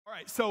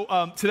right,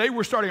 so today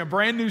we're starting a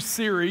brand new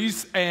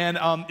series, and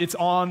it's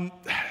on,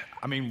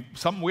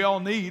 something we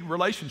all need,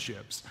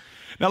 relationships.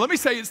 Now, let me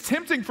say, it's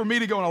tempting for me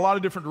to go in a lot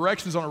of different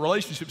directions on a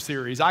relationship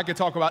series. I could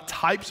talk about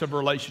types of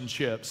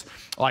relationships,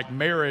 like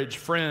marriage,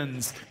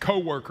 friends,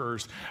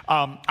 coworkers.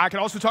 I could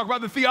also talk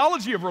about the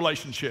theology of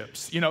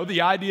relationships,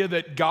 the idea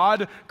that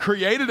God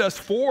created us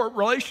for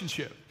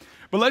relationship.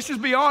 But let's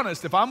just be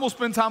honest, if I'm going to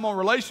spend time on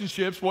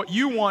relationships, what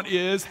you want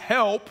is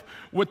help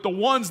with the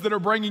ones that are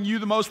bringing you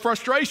the most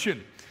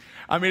frustration.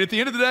 At the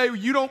end of the day,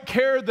 you don't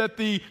care that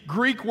the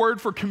Greek word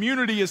for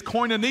community is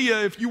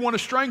koinonia if you want to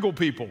strangle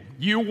people.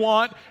 You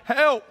want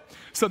help.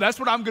 So that's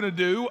what I'm going to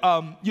do.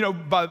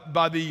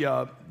 By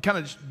the kind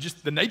of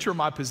just the nature of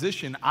my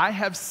position, I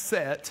have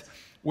sat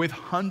with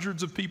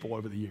hundreds of people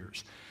over the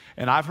years.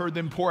 And I've heard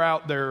them pour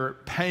out their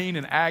pain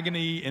and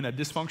agony in a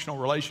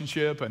dysfunctional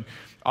relationship and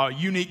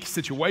unique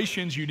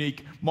situations,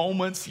 unique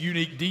moments,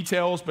 unique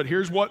details. But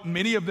here's what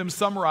many of them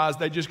summarize.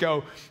 They just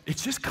go,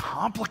 it's just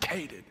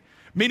complicated.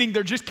 Meaning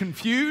they're just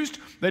confused,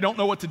 they don't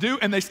know what to do,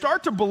 and they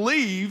start to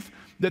believe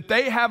that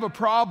they have a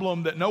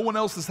problem that no one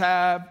else has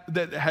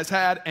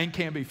had and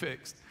can be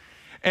fixed.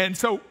 And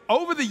so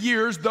over the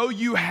years, though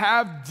you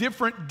have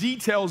different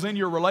details in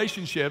your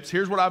relationships,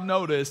 here's what I've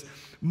noticed.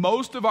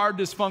 Most of our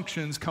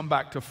dysfunctions come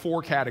back to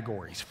four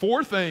categories.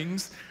 Four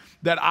things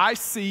that I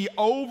see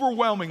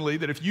overwhelmingly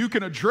that if you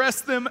can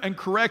address them and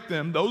correct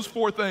them, those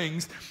four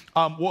things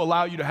will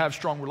allow you to have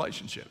strong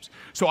relationships.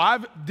 So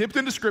I've dipped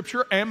into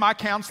Scripture and my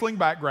counseling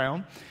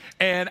background,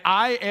 and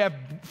I have,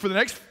 for the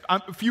next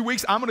few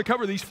weeks, I'm going to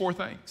cover these four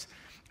things.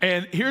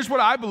 And here's what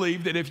I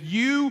believe, that if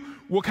you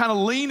will kind of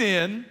lean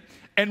in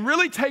and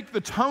really take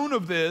the tone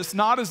of this,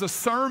 not as a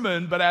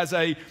sermon, but as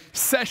a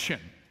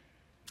session.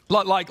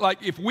 Like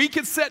if we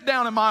could sit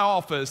down in my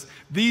office,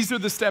 these are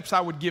the steps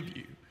I would give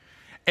you.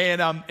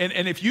 And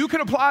if you can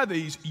apply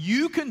these,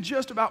 you can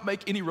just about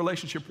make any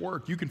relationship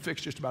work. You can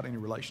fix just about any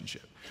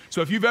relationship.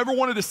 So if you've ever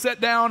wanted to sit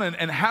down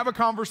and have a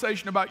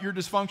conversation about your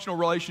dysfunctional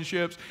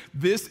relationships,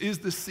 this is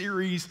the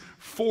series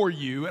for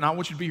you. And I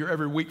want you to be here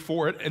every week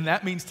for it. And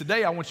that means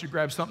today I want you to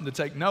grab something to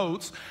take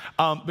notes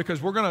because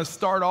we're going to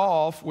start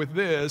off with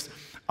this,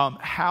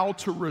 how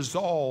to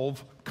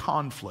resolve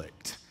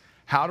conflict.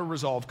 How to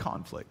resolve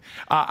conflict.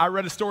 I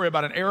read a story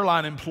about an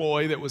airline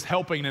employee that was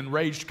helping an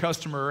enraged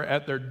customer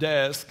at their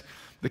desk.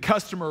 The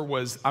customer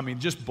was,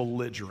 just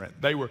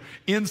belligerent. They were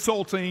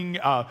insulting.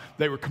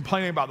 They were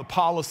complaining about the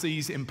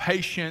policies,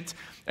 impatient.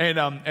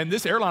 And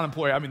this airline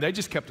employee, they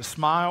just kept a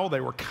smile.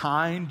 They were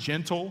kind,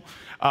 gentle.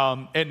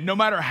 And no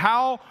matter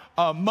how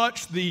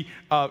much the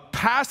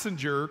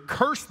passenger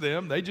cursed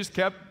them, they just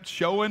kept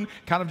showing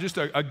kind of just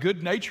a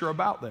good nature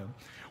about them.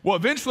 Well,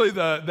 eventually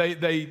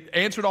they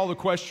answered all the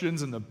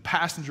questions, and the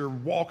passenger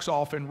walks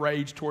off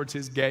enraged towards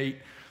his gate.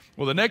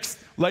 Well, the next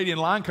lady in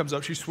line comes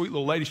up. She's a sweet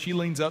little lady. She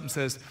leans up and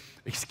says,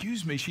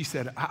 "Excuse me," she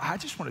said, I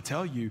just want to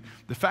tell you,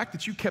 the fact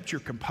that you kept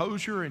your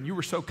composure and you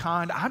were so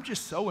kind, I'm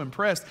just so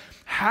impressed.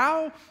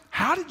 How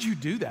did you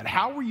do that?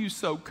 How were you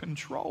so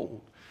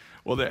controlled?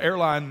 Well, the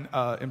airline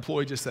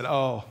employee just said,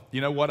 "Oh,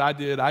 you know what I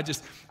did? I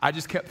just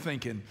kept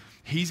thinking,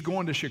 he's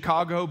going to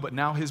Chicago, but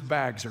now his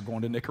bags are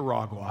going to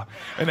Nicaragua."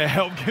 And it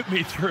helped get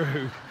me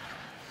through.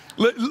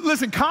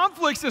 Listen,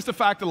 conflict's just a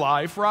fact of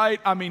life, right?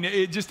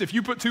 If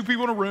you put two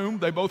people in a room,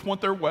 they both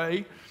want their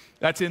way.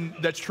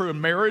 That's true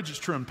in marriage, it's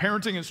true in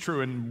parenting, it's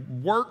true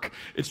in work,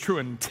 it's true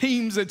in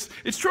teams,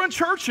 it's true in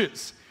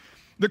churches.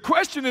 The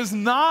question is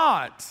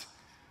not,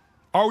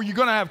 are you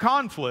going to have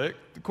conflict?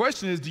 The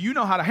question is, do you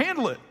know how to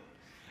handle it?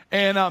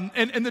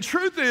 And the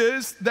truth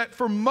is that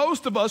for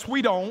most of us,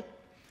 we don't.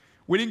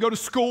 We didn't go to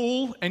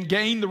school and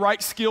gain the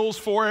right skills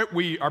for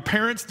it. Our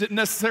parents didn't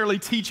necessarily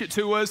teach it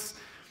to us.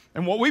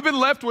 And what we've been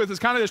left with is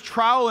kind of this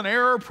trial and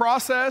error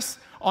process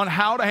on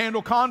how to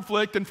handle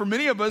conflict. And for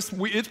many of us,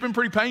 it's been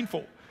pretty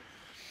painful.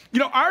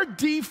 Our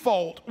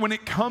default when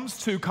it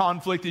comes to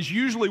conflict is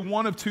usually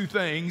one of two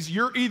things.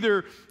 You're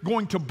either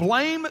going to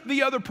blame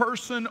the other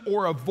person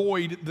or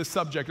avoid the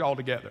subject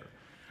altogether.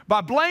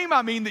 By blame,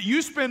 I mean that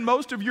you spend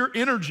most of your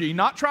energy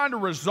not trying to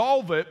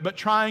resolve it, but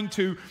trying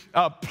to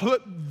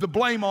put the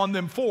blame on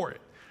them for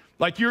it.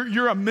 Like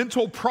you're a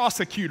mental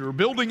prosecutor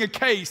building a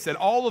case at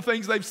all the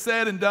things they've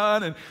said and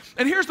done.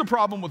 And here's the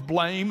problem with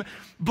blame.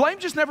 Blame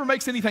just never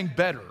makes anything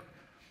better.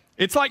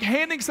 It's like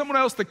handing someone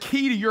else the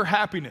key to your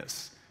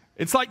happiness.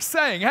 It's like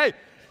saying, "Hey,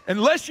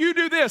 unless you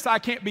do this, I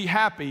can't be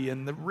happy."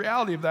 And the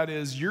reality of that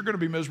is you're going to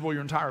be miserable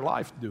your entire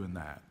life doing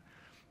that.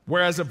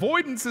 Whereas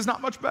avoidance is not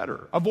much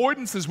better.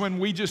 Avoidance is when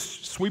we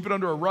just sweep it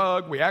under a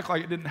rug, we act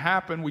like it didn't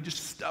happen, we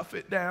just stuff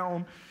it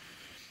down.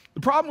 The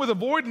problem with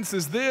avoidance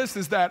is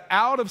that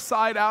out of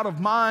sight, out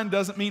of mind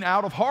doesn't mean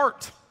out of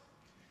heart.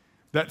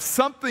 That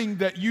something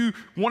that you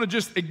want to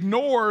just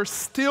ignore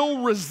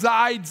still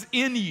resides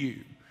in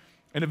you.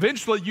 And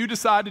eventually you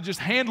decide to just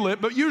handle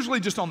it, but usually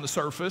just on the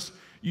surface.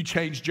 You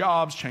change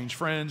jobs, change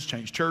friends,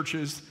 change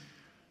churches.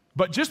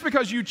 But just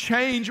because you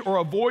change or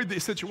avoid the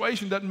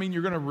situation doesn't mean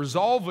you're going to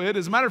resolve it.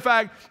 As a matter of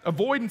fact,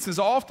 avoidance is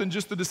often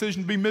just the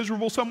decision to be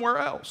miserable somewhere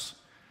else.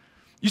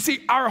 You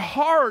see, our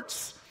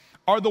hearts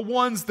are the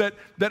ones that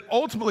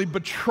ultimately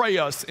betray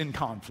us in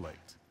conflict.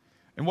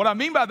 And what I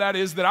mean by that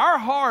is that our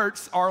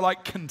hearts are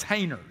like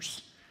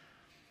containers.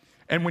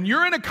 And when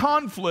you're in a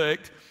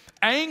conflict,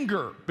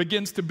 anger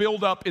begins to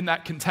build up in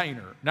that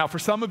container. Now, for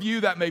some of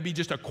you, that may be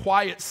just a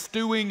quiet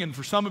stewing, and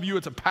for some of you,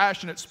 it's a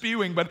passionate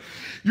spewing, but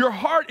your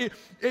heart,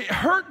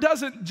 hurt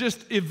doesn't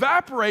just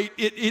evaporate,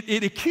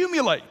 it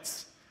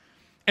accumulates.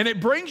 And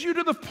it brings you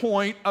to the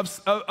point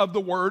of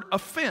the word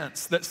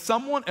offense, that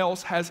someone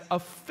else has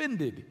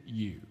offended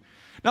you.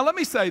 Now, let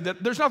me say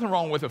that there's nothing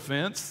wrong with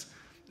offense.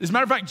 As a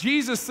matter of fact,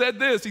 Jesus said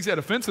this, he said,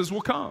 offenses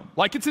will come.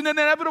 Like it's an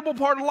inevitable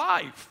part of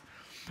life.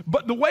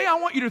 But the way I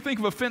want you to think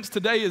of offense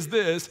today is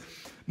this,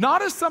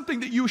 not as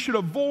something that you should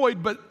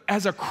avoid, but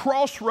as a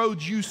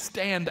crossroads you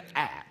stand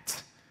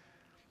at.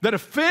 That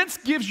offense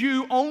gives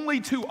you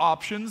only two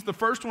options. The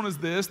first one is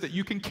this, that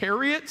you can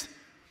carry it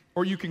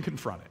or you can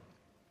confront it.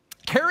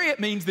 Carry it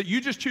means that you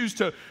just choose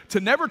to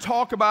never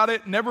talk about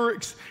it, never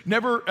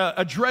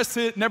address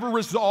it, never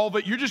resolve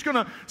it. You're just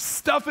going to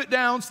stuff it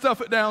down.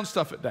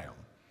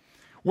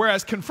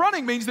 Whereas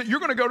confronting means that you're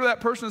going to go to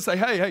that person and say,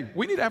 hey,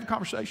 we need to have a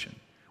conversation.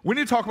 We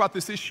need to talk about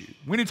this issue.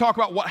 We need to talk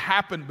about what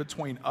happened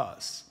between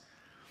us.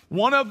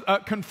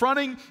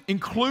 Confronting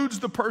includes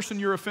the person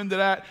you're offended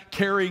at.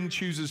 Carrying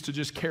chooses to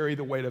just carry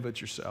the weight of it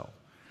yourself.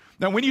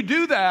 Now, when you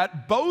do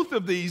that, both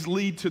of these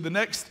lead to the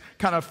next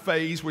kind of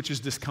phase, which is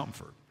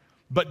discomfort,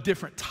 but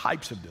different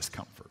types of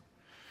discomfort.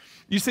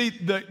 You see,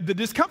 the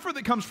discomfort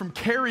that comes from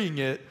carrying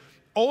it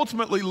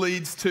ultimately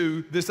leads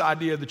to this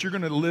idea that you're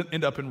going to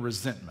end up in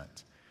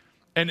resentment.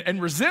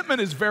 And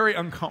resentment is very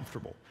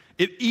uncomfortable.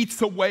 It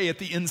eats away at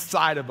the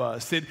inside of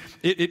us.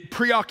 It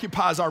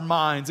preoccupies our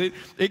minds.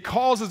 It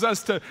causes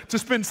us to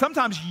spend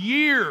sometimes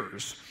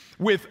years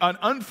with an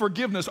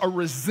unforgiveness or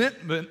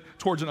resentment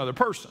towards another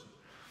person.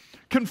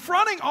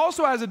 Confronting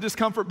also has a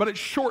discomfort, but it's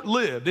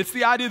short-lived. It's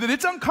the idea that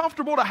it's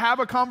uncomfortable to have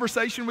a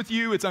conversation with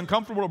you. It's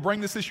uncomfortable to bring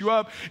this issue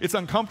up. It's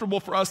uncomfortable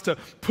for us to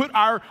put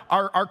our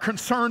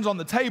concerns on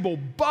the table,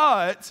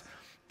 but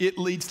it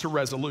leads to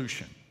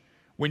resolution.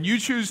 When you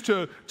choose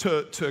to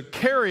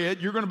carry it,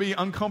 you're going to be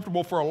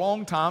uncomfortable for a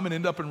long time and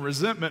end up in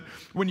resentment.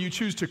 When you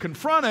choose to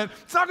confront it,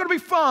 it's not going to be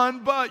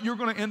fun, but you're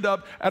going to end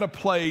up at a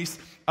place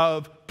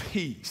of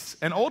peace.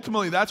 And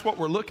ultimately, that's what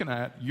we're looking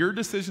at. Your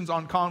decisions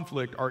on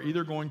conflict are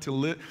either going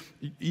to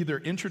either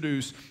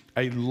introduce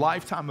a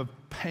lifetime of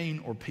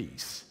pain or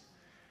peace.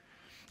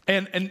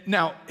 And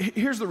now,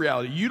 here's the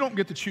reality. You don't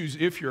get to choose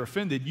if you're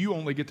offended. You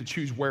only get to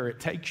choose where it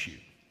takes you.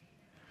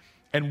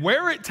 And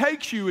where it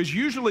takes you is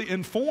usually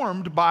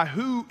informed by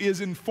who is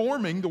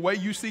informing the way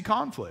you see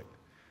conflict.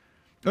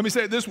 Let me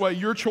say it this way.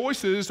 Your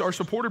choices are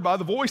supported by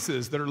the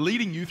voices that are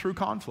leading you through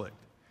conflict.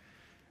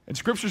 And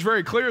Scripture is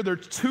very clear. There are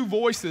two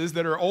voices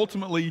that are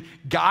ultimately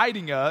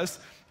guiding us.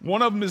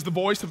 One of them is the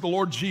voice of the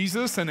Lord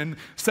Jesus. And in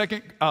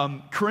 2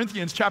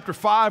 Corinthians chapter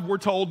 5, we're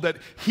told that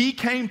He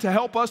came to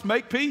help us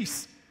make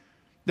peace.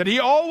 That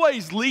He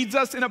always leads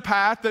us in a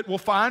path that will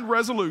find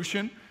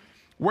resolution.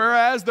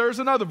 Whereas there's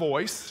another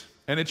voice,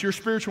 and it's your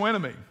spiritual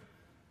enemy.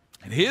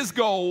 And his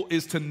goal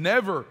is to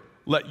never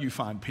let you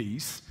find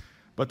peace,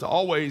 but to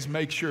always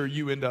make sure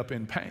you end up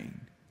in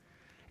pain.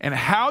 And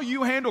how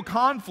you handle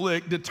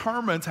conflict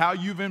determines how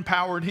you've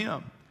empowered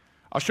him.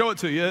 I'll show it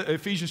to you.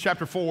 Ephesians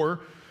chapter 4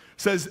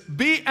 says,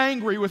 be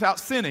angry without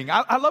sinning.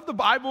 I love the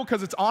Bible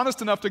because it's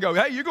honest enough to go,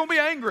 hey, you're going to be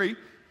angry.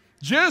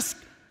 Just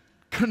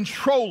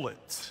control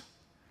it.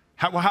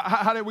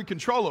 How do we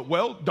control it?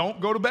 Well,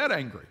 don't go to bed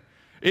angry.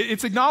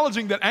 It's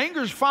acknowledging that anger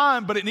is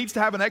fine, but it needs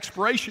to have an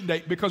expiration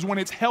date, because when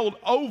it's held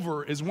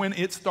over is when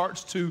it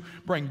starts to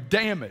bring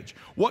damage.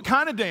 What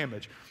kind of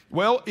damage?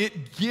 Well,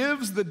 it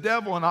gives the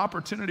devil an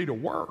opportunity to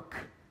work.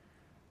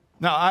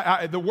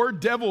 Now, the word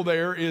devil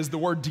there is the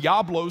word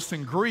diablos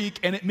in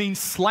Greek, and it means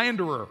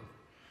slanderer.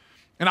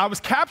 And I was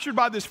captured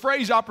by this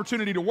phrase,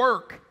 opportunity to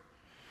work.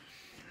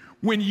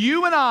 When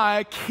you and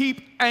I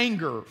keep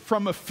anger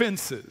from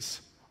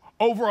offenses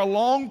over a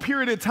long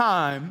period of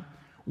time,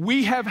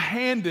 we have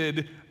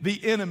handed the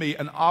enemy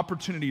an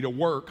opportunity to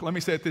work. Let me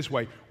say it this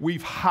way.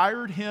 We've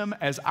hired him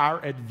as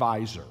our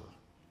advisor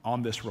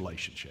on this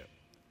relationship.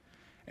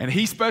 And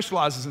he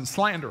specializes in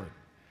slandering,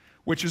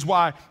 which is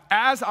why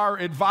as our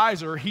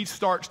advisor, he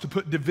starts to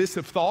put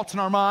divisive thoughts in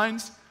our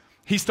minds.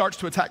 He starts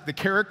to attack the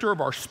character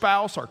of our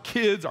spouse, our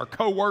kids, our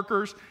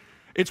coworkers.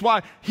 It's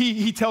why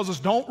he tells us,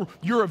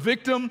 you're a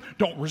victim,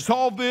 don't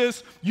resolve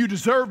this, you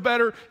deserve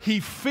better. He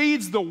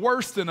feeds the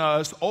worst in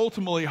us,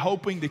 ultimately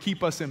hoping to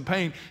keep us in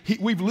pain.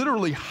 We've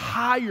literally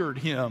hired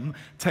him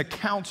to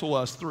counsel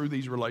us through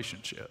these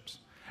relationships.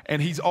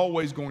 And he's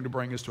always going to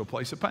bring us to a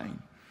place of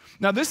pain.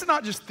 Now, this is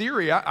not just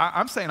theory.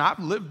 I'm saying I've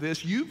lived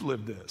this, you've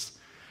lived this.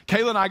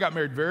 Kayla and I got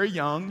married very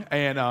young,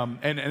 and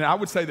I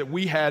would say that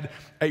we had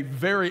a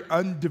very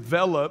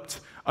undeveloped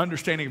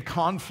understanding of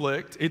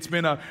conflict. It's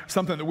been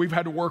something that we've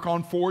had to work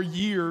on for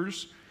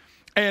years.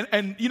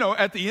 And you know,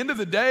 at the end of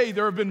the day,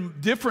 there have been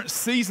different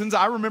seasons.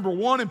 I remember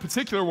one in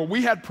particular where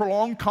we had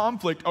prolonged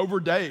conflict over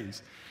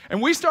days.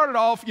 And we started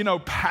off,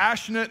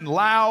 passionate and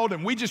loud,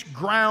 and we just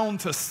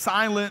ground to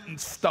silent and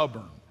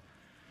stubborn.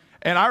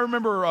 And I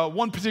remember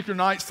one particular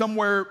night,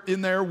 somewhere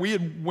in there, we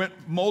had went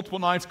multiple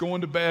nights going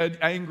to bed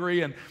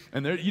angry, and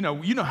there, you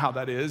know how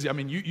that is. I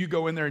mean, you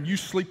go in there and you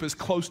sleep as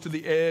close to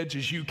the edge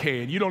as you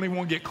can. You don't even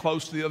want to get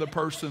close to the other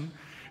person.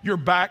 Your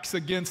back's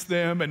against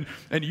them,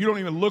 and you don't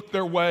even look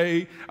their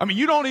way. I mean,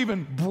 you don't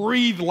even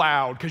breathe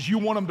loud because you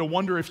want them to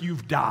wonder if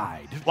you've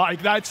died.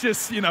 Like, that's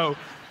just,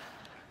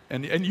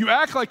 and you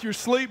act like you're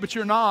asleep, but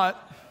you're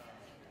not.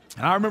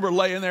 And I remember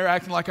laying there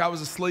acting like I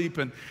was asleep,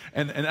 and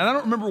I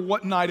don't remember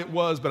what night it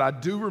was, but I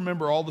do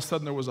remember all of a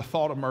sudden there was a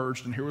thought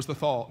emerged, and here was the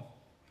thought.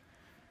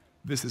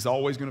 This is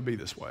always going to be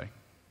this way.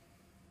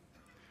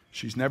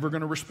 She's never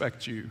going to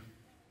respect you.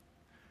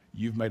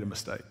 You've made a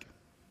mistake.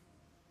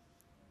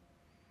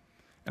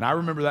 And I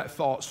remember that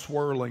thought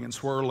swirling and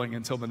swirling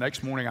until the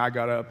next morning I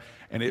got up,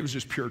 and it was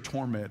just pure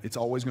torment. It's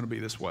always going to be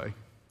this way.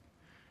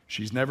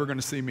 She's never going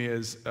to see me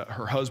as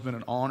her husband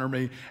and honor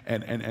me,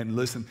 and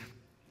listen,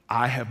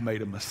 I have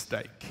made a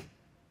mistake.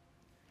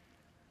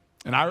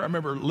 And I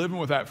remember living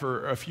with that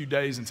for a few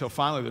days until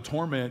finally the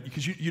torment,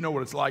 because you know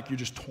what it's like. You're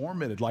just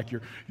tormented, like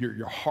your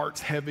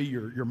heart's heavy,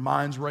 your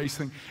mind's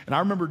racing. And I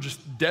remember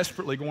just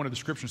desperately going to the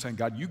scripture and saying,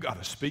 God, you got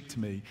to speak to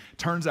me.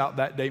 Turns out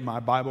that day my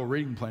Bible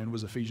reading plan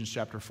was Ephesians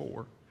chapter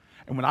 4.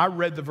 And when I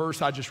read the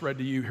verse I just read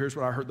to you, here's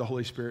what I heard the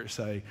Holy Spirit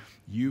say.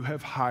 You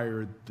have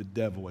hired the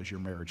devil as your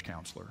marriage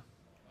counselor.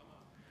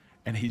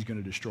 And he's going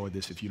to destroy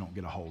this if you don't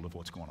get a hold of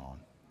what's going on.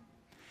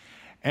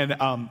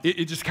 And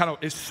it just kind of,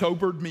 it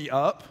sobered me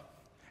up.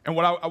 And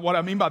what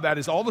I mean by that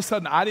is all of a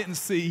sudden I didn't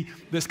see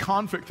this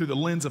conflict through the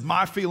lens of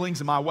my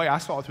feelings and my way. I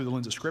saw it through the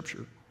lens of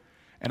Scripture.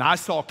 And I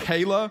saw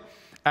Kayla,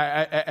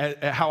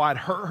 how I'd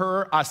hurt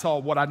her. I saw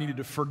what I needed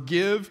to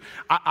forgive.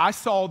 I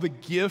saw the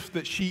gift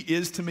that she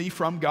is to me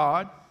from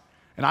God.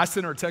 And I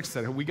sent her a text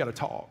and said, hey, we got to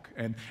talk.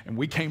 And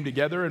we came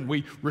together and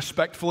we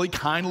respectfully,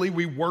 kindly,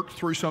 we worked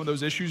through some of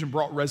those issues and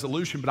brought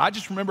resolution. But I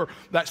just remember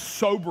that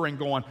sobering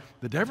going,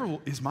 the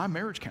devil is my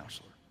marriage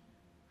counselor.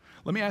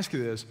 Let me ask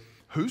you this.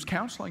 Who's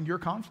counseling your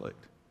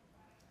conflict?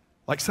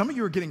 Like some of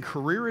you are getting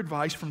career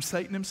advice from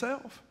Satan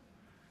himself.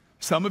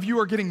 Some of you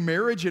are getting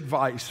marriage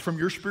advice from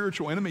your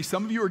spiritual enemy.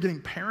 Some of you are getting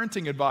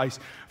parenting advice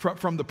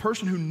from the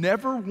person who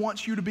never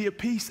wants you to be at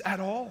peace at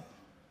all.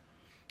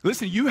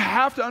 Listen, you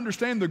have to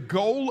understand the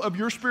goal of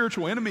your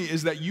spiritual enemy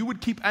is that you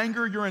would keep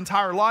anger your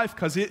entire life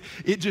because it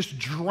just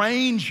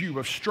drains you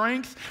of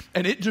strength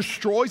and it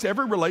destroys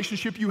every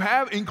relationship you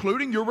have,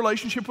 including your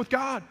relationship with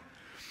God.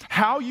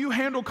 How you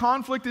handle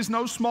conflict is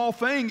no small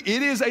thing.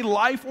 It is a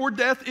life or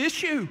death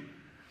issue.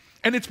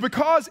 And it's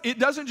because it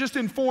doesn't just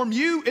inform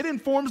you, it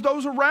informs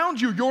those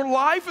around you. Your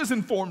life is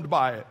informed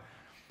by it.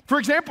 For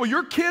example,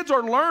 your kids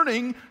are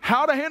learning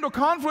how to handle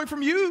conflict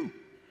from you.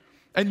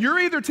 And you're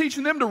either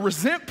teaching them to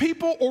resent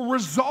people or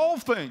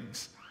resolve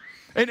things.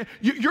 And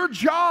your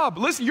job,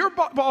 listen, your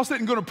boss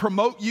isn't going to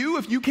promote you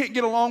if you can't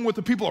get along with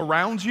the people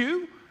around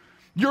you.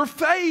 Your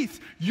faith,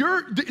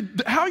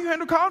 how you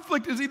handle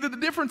conflict is either the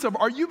difference of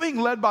are you being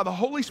led by the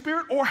Holy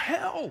Spirit or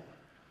hell?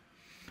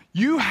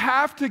 You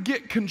have to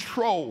get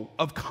control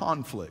of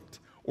conflict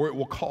or it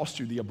will cost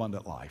you the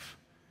abundant life.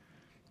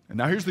 And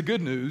now here's the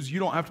good news. You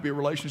don't have to be a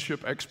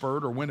relationship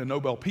expert or win a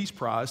Nobel Peace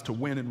Prize to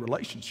win in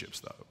relationships,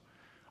 though.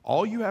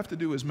 All you have to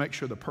do is make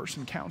sure the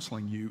person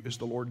counseling you is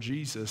the Lord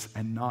Jesus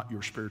and not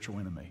your spiritual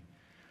enemy.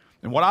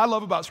 And what I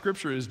love about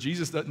Scripture is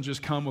Jesus doesn't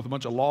just come with a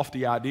bunch of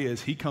lofty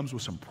ideas. He comes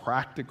with some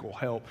practical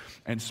help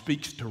and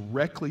speaks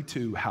directly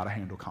to how to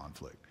handle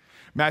conflict.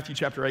 Matthew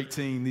chapter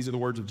 18, these are the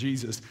words of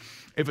Jesus.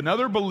 If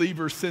another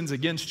believer sins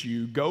against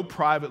you, go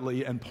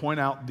privately and point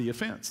out the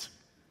offense.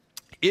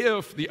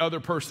 If the other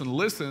person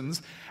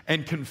listens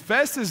and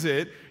confesses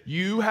it,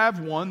 you have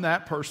won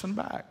that person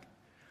back.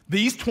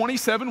 These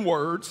 27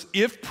 words,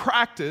 if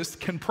practiced,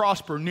 can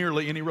prosper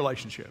nearly any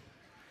relationship.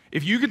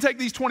 If you can take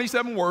these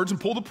 27 words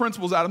and pull the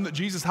principles out of them that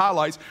Jesus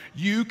highlights,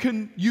 you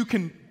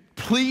can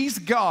please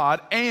God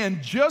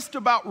and just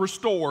about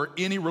restore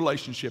any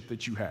relationship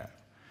that you have.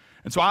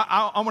 And so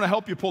I'm going to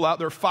help you pull out.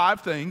 There are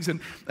 5 things.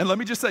 And let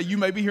me just say, you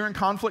may be here in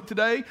conflict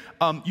today.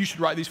 You should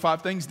write these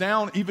 5 things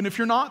down, even if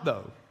you're not,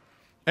 though.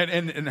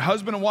 And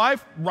husband and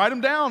wife, write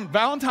them down.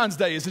 Valentine's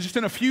Day is just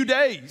in a few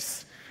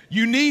days.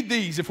 You need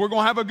these. If we're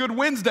going to have a good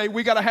Wednesday,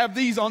 we got to have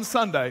these on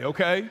Sunday,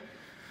 okay?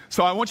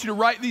 So I want you to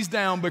write these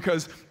down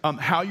because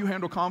how you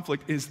handle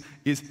conflict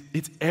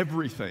it's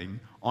everything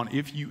on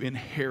if you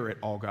inherit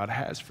all God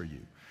has for you.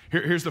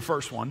 Here's the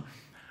first one.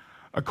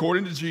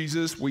 According to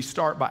Jesus, we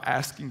start by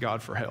asking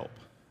God for help.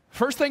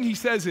 First thing he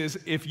says is,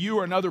 if you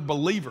are another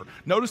believer,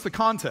 notice the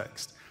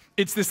context.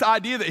 It's this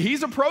idea that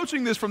he's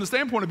approaching this from the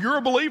standpoint of you're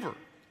a believer.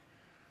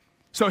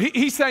 So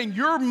he's saying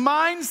your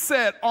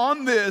mindset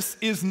on this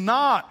is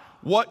not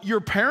what your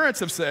parents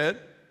have said,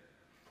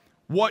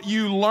 what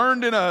you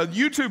learned in a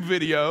YouTube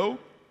video,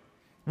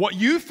 what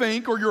you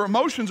think or your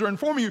emotions are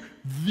informing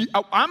you.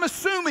 I'm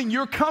assuming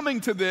you're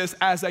coming to this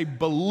as a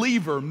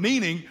believer,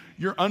 meaning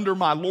you're under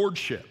my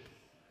lordship.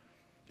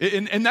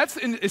 And that's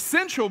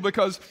essential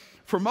because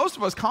for most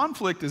of us,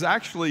 conflict is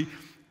actually,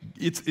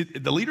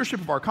 the leadership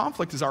of our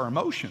conflict is our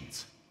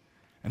emotions.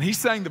 And he's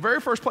saying the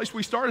very first place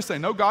we start is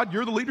saying, no, God,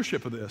 you're the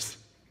leadership of this.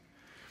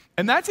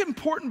 And that's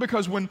important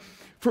because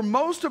for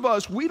most of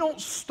us, we don't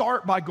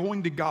start by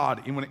going to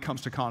God when it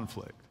comes to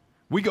conflict.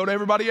 We go to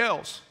everybody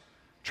else,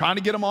 trying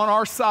to get them on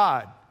our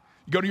side.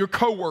 You go to your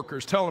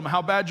coworkers, tell them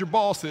how bad your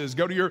boss is.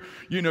 Go to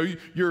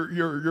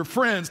your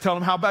friends, tell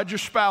them how bad your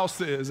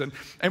spouse is.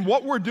 And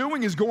what we're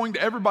doing is going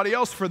to everybody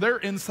else for their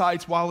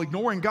insights while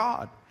ignoring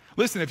God.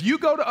 Listen, if you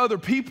go to other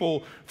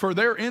people for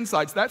their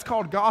insights, that's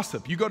called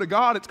gossip. You go to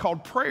God, it's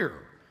called prayer.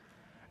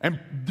 And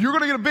you're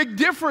going to get a big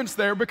difference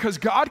there because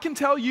God can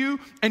tell you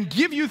and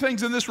give you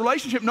things in this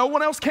relationship no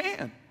one else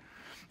can.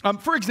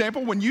 For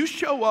example, when you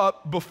show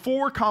up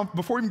before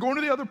even going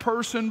to the other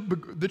person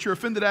that you're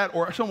offended at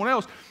or someone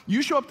else,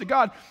 you show up to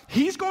God,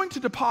 He's going to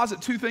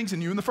deposit two things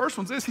in you. And the first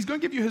one's this: He's going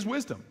to give you His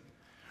wisdom.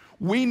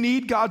 We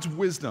need God's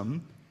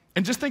wisdom.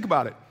 And just think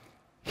about it.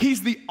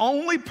 He's the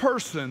only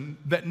person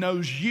that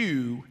knows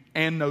you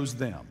and knows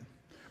them,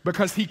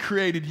 because He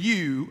created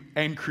you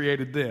and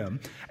created them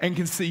and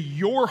can see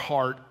your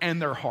heart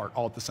and their heart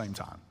all at the same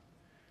time.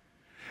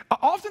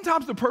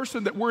 Oftentimes, the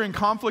person that we're in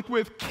conflict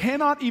with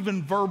cannot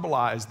even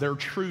verbalize their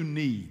true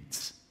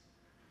needs.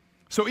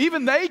 So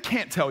even they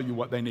can't tell you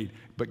what they need,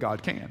 but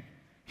God can.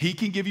 He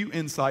can give you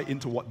insight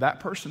into what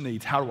that person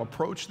needs, how to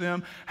approach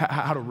them,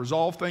 how to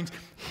resolve things.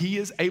 He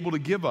is able to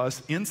give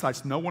us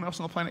insights no one else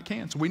on the planet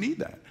can, so we need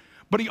that.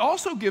 But He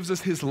also gives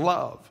us His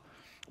love.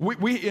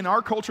 We in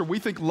our culture, we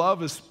think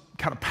love is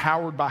kind of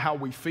powered by how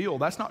we feel.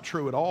 That's not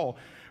true at all.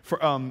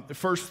 1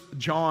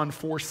 John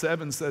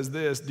 4:7 says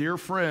this: "Dear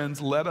friends,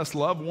 let us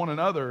love one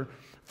another,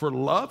 for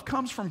love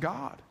comes from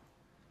God."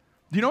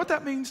 Do you know what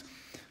that means?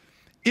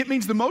 It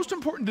means the most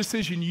important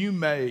decision you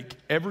make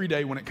every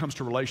day when it comes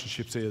to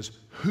relationships is,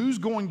 who's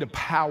going to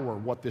power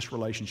what this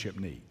relationship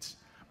needs?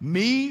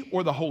 Me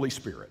or the Holy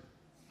Spirit?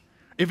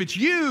 If it's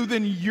you,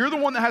 then you're the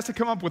one that has to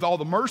come up with all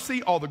the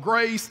mercy, all the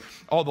grace,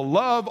 all the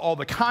love, all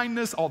the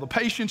kindness, all the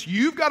patience.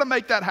 You've got to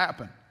make that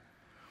happen.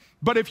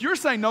 But if you're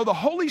saying, no, the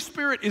Holy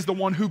Spirit is the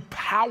one who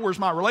powers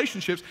my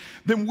relationships,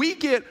 then we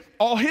get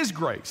all His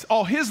grace,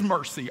 all His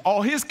mercy,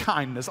 all His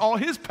kindness, all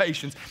His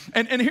patience.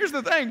 And here's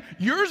the thing: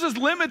 yours is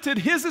limited,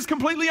 His is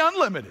completely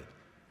unlimited.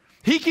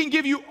 He can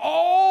give you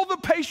all the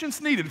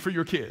patience needed for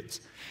your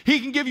kids. He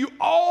can give you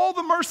all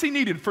the mercy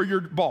needed for your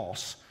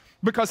boss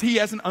because He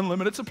has an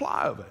unlimited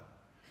supply of it.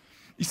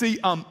 You see,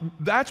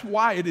 that's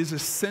why it is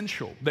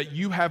essential that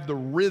you have the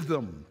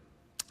rhythm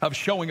of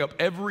showing up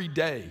every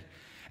day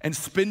and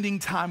spending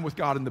time with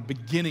God in the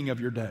beginning of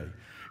your day,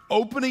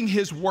 opening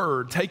His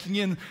Word, taking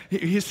in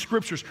His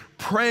scriptures,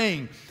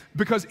 praying,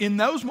 because in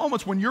those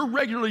moments when you're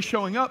regularly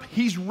showing up,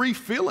 He's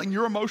refilling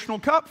your emotional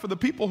cup for the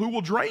people who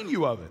will drain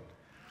you of it.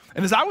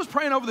 And as I was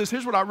praying over this,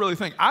 here's what I really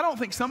think. I don't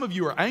think some of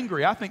you are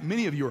angry. I think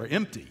many of you are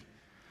empty.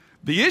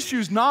 The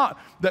issue's not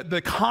that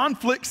the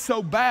conflict's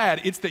so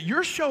bad, it's that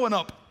you're showing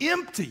up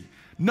empty.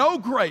 No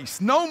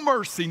grace, no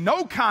mercy,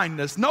 no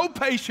kindness, no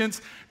patience,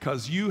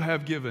 because you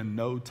have given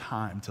no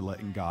time to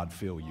letting God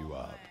fill you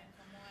up.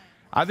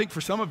 I think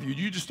for some of you,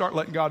 you just start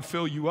letting God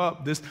fill you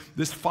up, this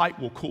fight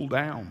will cool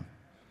down.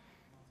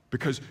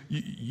 Because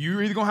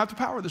you're either going to have to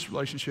power this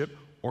relationship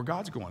or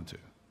God's going to.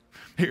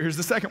 Here's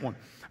the second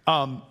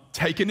one.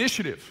 Take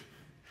initiative.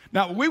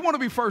 Now, we want to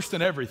be first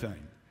in everything.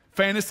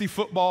 Fantasy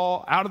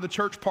football, out of the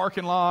church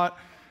parking lot,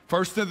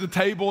 first at the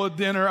table at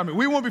dinner. I mean,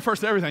 we want to be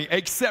first at everything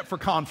except for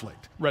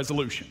conflict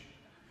resolution.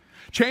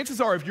 Chances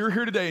are, if you're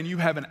here today and you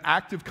have an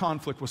active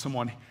conflict with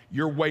someone,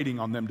 you're waiting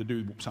on them to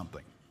do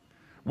something.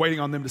 Waiting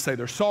on them to say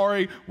they're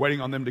sorry,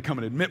 waiting on them to come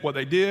and admit what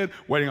they did,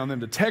 waiting on them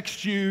to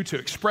text you, to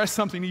express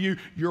something to you.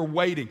 You're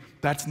waiting.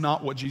 That's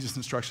not what Jesus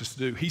instructs us to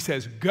do. He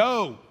says,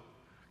 go,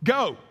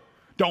 go.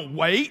 Don't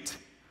wait,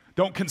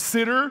 don't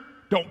consider,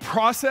 don't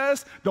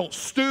process, don't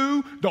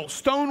stew, don't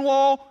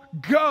stonewall.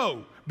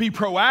 Go. Be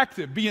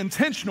proactive, be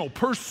intentional,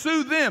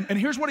 pursue them. And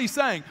here's what He's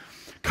saying.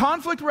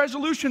 Conflict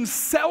resolution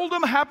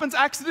seldom happens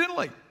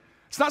accidentally.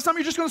 It's not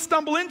something you're just going to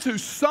stumble into.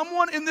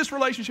 Someone in this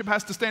relationship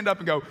has to stand up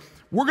and go,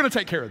 we're going to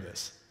take care of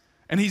this.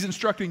 And He's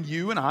instructing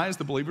you and I as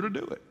the believer to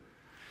do it.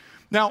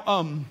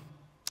 Now,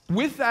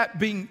 with that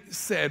being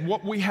said,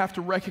 what we have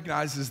to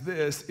recognize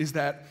is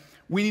that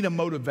we need a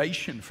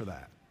motivation for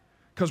that.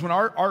 Because when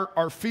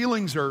our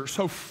feelings are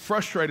so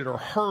frustrated or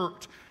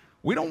hurt,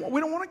 we don't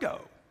want to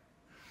go.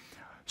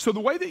 So the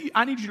way that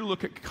I need you to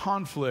look at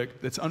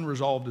conflict that's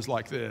unresolved is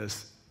like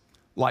this,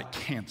 like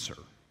cancer.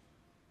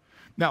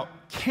 Now,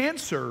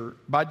 cancer,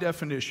 by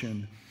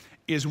definition,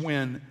 is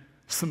when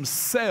some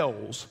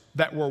cells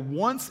that were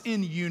once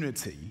in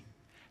unity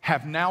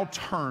have now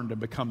turned and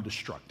become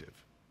destructive.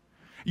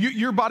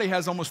 Your body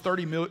has almost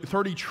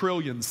 30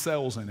 trillion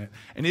cells in it,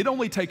 and it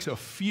only takes a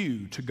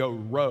few to go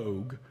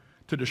rogue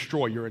to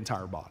destroy your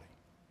entire body.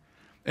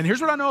 And here's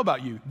what I know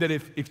about you, that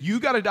if you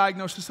got a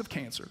diagnosis of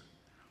cancer,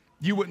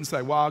 you wouldn't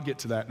say, well, I'll get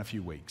to that in a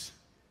few weeks.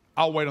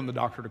 I'll wait on the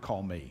doctor to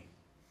call me.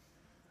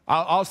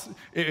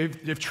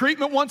 If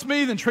treatment wants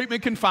me, then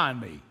treatment can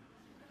find me.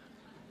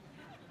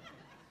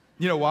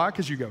 You know why?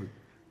 Because you go,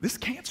 this is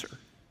cancer.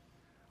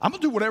 I'm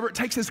going to do whatever it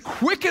takes as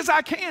quick as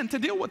I can to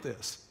deal with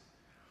this.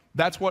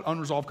 That's what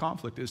unresolved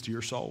conflict is to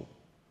your soul.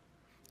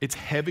 It's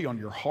heavy on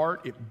your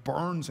heart. It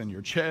burns in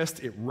your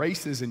chest. It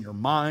races in your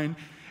mind.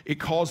 It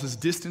causes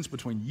distance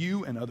between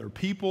you and other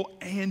people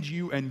and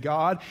you and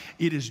God.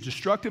 It is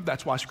destructive.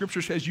 That's why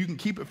Scripture says you can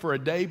keep it for a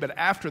day, but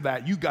after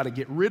that, you got to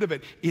get rid of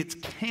it. It's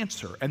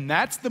cancer. And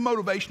that's the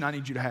motivation I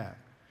need you to have.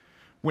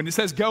 When it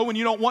says go and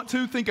you don't want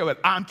to, think of it,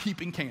 I'm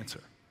keeping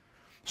cancer.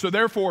 So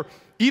therefore,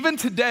 even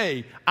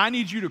today, I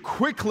need you to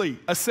quickly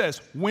assess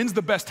when's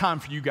the best time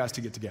for you guys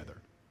to get together.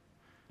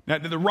 Now,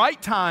 the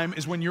right time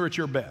is when you're at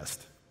your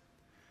best.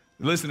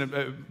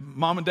 Listen,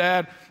 mom and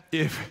dad,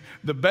 if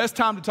the best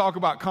time to talk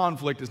about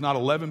conflict is not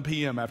 11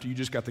 p.m. after you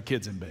just got the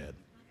kids in bed,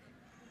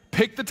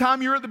 pick the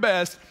time you're at the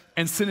best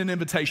and send an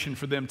invitation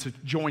for them to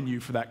join you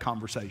for that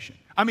conversation.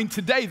 I mean,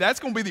 today, that's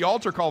going to be the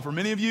altar call for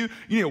many of you.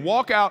 You need to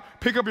walk out,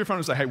 pick up your phone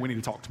and say, hey, we need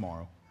to talk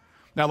tomorrow.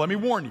 Now, let me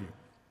warn you,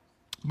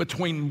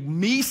 between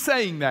me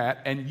saying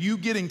that and you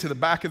getting to the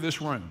back of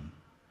this room,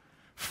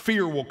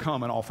 fear will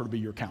come and offer to be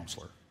your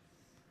counselor.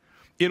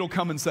 It'll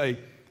come and say,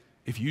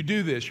 if you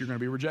do this, you're going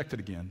to be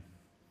rejected again.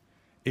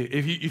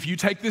 If you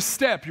take this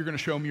step, you're going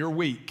to show them you're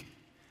weak.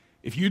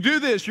 If you do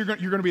this, you're going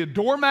to be a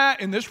doormat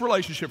in this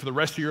relationship for the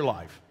rest of your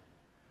life.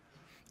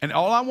 And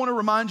all I want to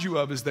remind you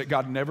of is that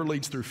God never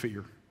leads through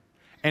fear.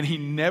 And he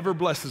never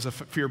blesses a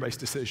fear-based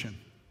decision.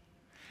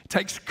 It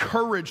takes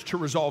courage to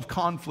resolve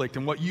conflict.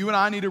 And what you and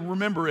I need to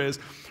remember is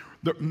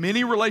that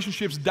many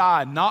relationships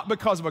die not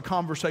because of a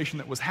conversation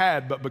that was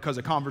had, but because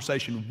a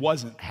conversation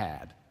wasn't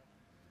had.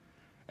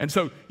 And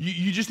so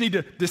you just need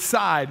to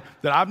decide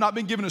that I've not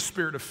been given a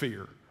spirit of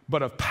fear,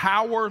 but of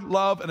power,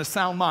 love, and a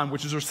sound mind,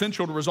 which is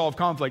essential to resolve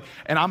conflict.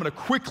 And I'm going to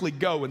quickly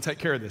go and take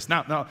care of this.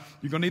 Now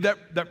you're going to need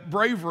that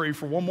bravery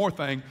for one more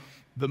thing.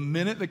 The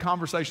minute the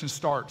conversation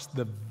starts,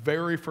 the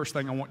very first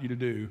thing I want you to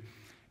do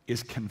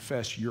is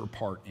confess your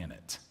part in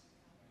it.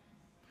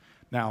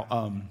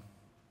 Now,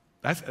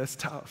 that's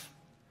tough.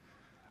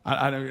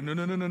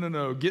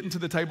 No. Getting to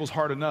the table is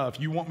hard enough.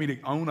 You want me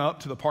to own up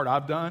to the part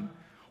I've done?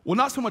 Well,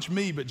 not so much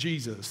me, but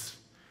Jesus.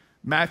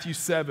 Matthew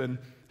 7,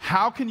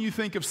 how can you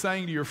think of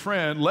saying to your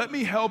friend, let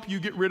me help you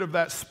get rid of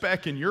that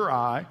speck in your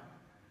eye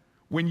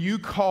when you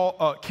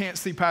can't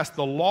see past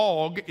the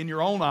log in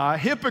your own eye?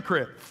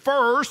 Hypocrite,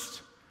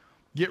 first,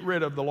 get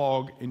rid of the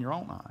log in your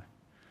own eye.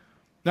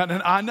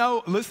 Now, I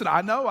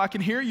know, I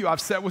can hear you.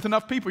 I've sat with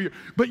enough people here,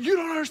 but you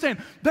don't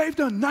understand. They've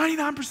done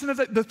 99%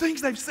 of the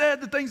things they've said,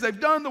 the things they've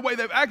done, the way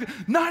they've acted.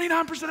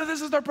 99% of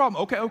this is their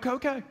problem.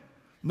 Okay.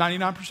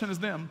 99% is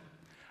them.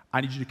 I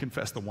need you to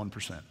confess the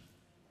 1%.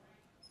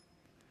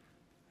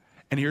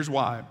 And here's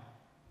why.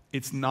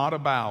 It's not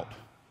about,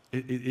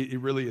 it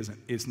really isn't.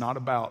 It's not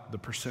about the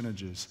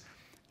percentages.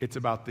 It's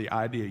about the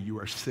idea you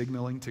are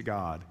signaling to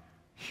God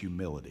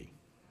humility.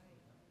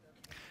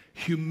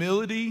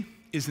 Humility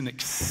is an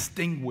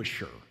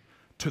extinguisher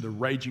to the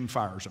raging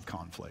fires of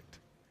conflict.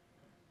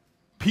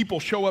 People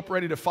show up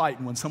ready to fight,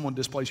 and when someone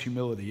displays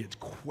humility, it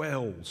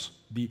quells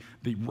the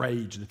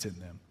rage that's in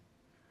them.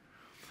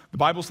 The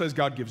Bible says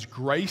God gives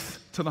grace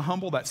to the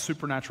humble, that's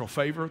supernatural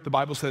favor. The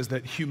Bible says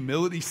that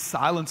humility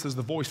silences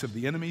the voice of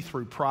the enemy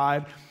through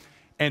pride,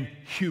 and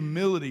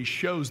humility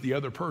shows the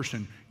other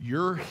person,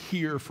 you're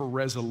here for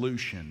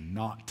resolution,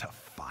 not to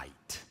fight.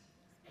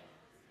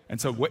 And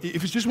so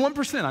if it's just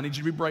 1%, I need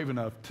you to be brave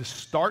enough to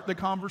start the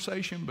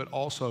conversation, but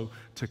also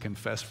to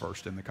confess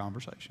first in the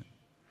conversation.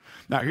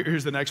 Now,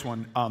 here's the next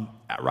one.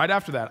 Right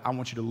after that, I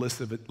want you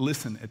to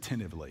listen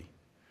attentively.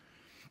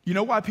 You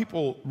know why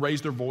people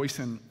raise their voice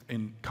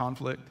in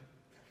conflict?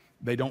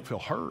 They don't feel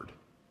heard.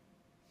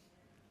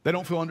 They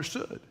don't feel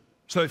understood.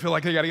 So they feel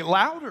like they got to get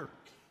louder.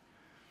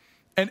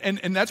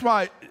 And that's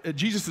why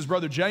Jesus'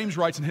 brother James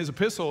writes in his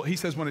epistle, he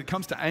says when it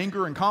comes to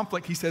anger and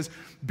conflict, he says,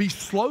 be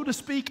slow to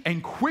speak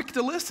and quick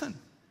to listen.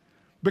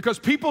 Because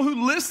people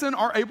who listen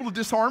are able to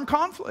disarm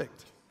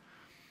conflict.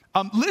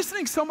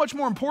 Listening's so much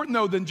more important,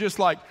 though, than just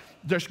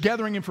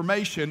gathering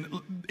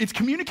information. It's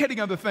communicating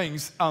other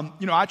things.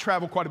 I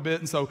travel quite a bit,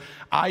 and so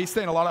I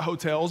stay in a lot of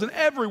hotels, and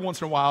every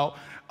once in a while,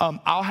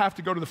 I'll have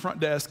to go to the front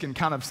desk and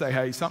kind of say,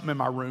 hey, something in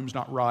my room's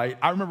not right.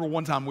 I remember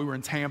one time we were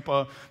in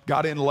Tampa,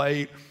 got in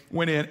late,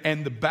 went in,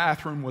 and the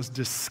bathroom was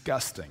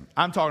disgusting.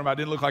 I'm talking about it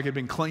didn't look like it had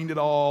been cleaned at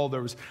all.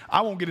 I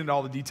won't get into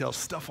all the details,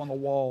 stuff on the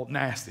wall,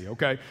 nasty,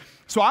 okay?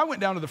 So I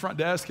went down to the front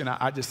desk, and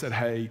I just said,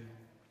 hey,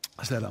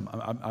 I said,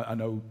 I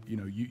know,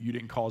 you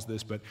didn't cause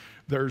this, but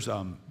there's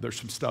some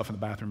stuff in the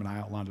bathroom, and I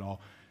outlined it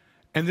all.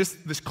 And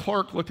this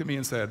clerk looked at me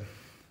and said,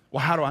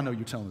 well, how do I know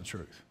you're telling the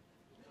truth?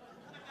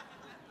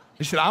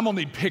 He said, I'm going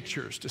to need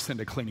pictures to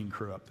send a cleaning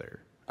crew up there.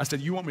 I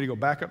said, you want me to go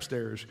back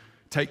upstairs,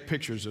 take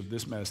pictures of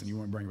this mess, and you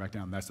want to bring it back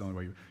down? That's the only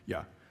way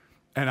yeah.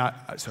 And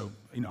I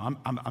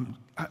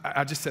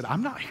just said,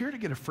 I'm not here to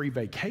get a free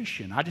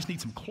vacation. I just need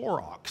some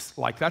Clorox.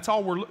 That's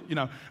all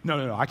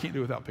no, I can't do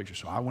it without pictures.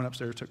 So I went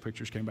upstairs, took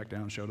pictures, came back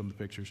down, showed them the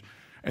pictures.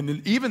 And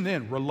then even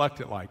then,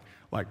 reluctant, well,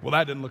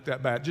 that didn't look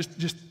that bad,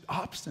 just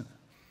obstinate.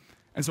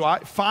 And so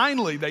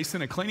finally, they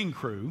sent a cleaning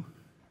crew,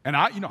 and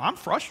I'm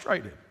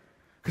frustrated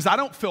because I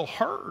don't feel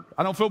heard.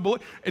 I don't feel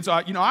believed. And so,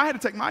 I had to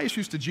take my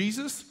issues to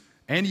Jesus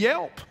and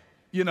Yelp,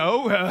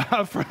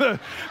 for the...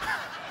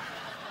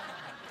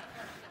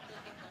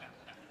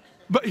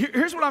 But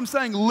here's what I'm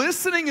saying.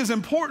 Listening is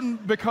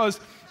important because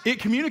it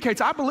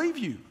communicates, I believe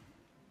you.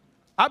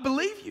 I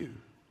believe you.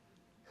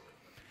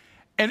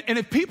 And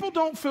if people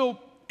don't feel,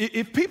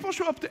 if people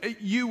show up to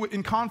you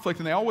in conflict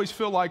and they always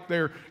feel like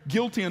they're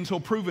guilty until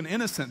proven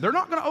innocent, they're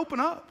not going to open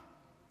up.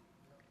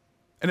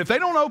 And if they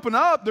don't open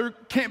up, there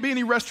can't be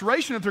any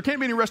restoration. If there can't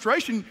be any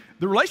restoration,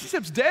 the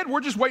relationship's dead.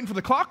 We're just waiting for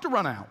the clock to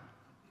run out.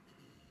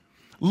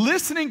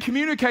 Listening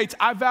communicates,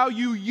 I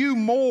value you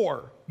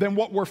more than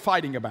what we're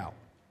fighting about.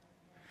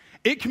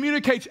 It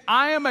communicates,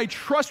 I am a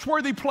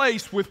trustworthy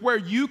place with where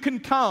you can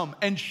come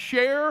and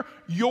share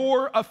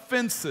your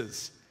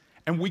offenses,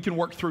 and we can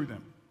work through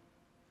them.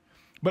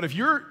 But if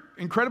you're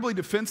incredibly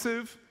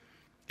defensive,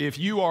 if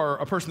you are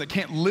a person that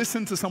can't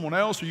listen to someone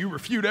else or you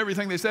refute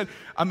everything they said,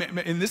 I mean,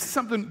 and this is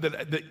something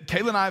that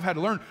Kayla and I have had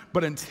to learn,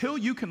 but until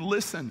you can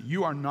listen,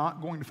 you are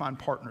not going to find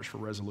partners for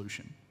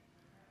resolution.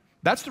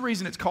 That's the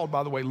reason it's called,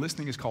 by the way,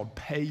 listening is called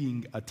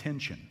paying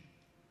attention.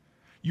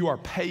 You are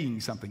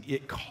paying something.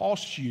 It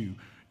costs you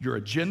your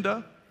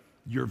agenda,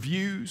 your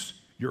views,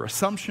 your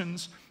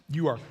assumptions.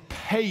 You are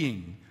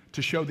paying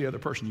to show the other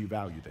person you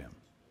value them.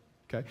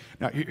 Okay?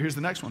 Now, here's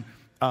the next one.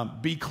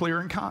 Be clear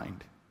and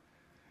kind.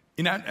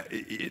 You know,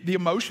 the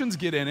emotions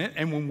get in it,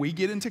 and when we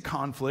get into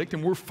conflict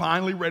and we're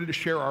finally ready to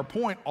share our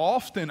point,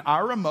 often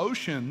our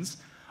emotions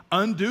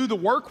undo the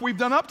work we've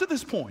done up to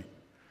this point.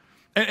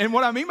 And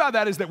what I mean by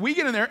that is that we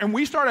get in there and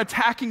we start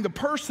attacking the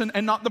person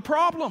and not the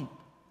problem.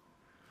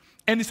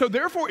 And so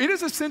therefore, it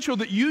is essential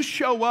that you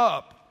show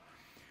up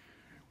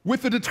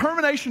with the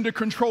determination to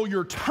control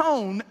your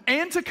tone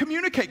and to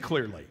communicate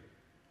clearly.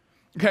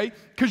 Okay?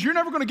 Because you're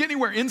never going to get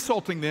anywhere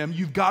insulting them.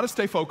 You've got to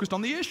stay focused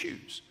on the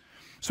issues.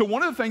 So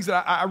one of the things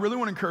that I really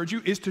want to encourage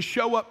you is to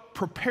show up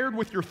prepared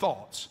with your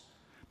thoughts.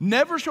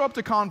 Never show up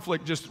to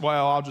conflict just,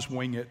 well, I'll just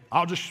wing it.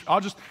 I'll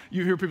just,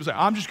 you hear people say,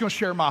 I'm just going to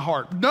share my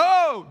heart.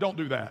 No, don't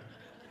do that.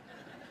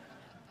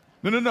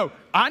 No.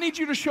 I need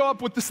you to show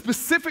up with the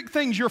specific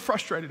things you're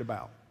frustrated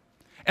about.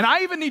 And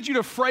I even need you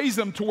to phrase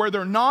them to where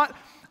they're not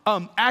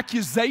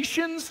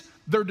accusations,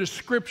 they're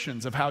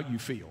descriptions of how you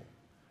feel.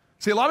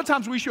 See, a lot of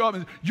times we show up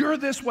and you're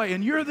this way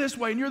and you're this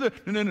way and you're the,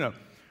 no.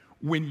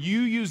 When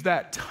you use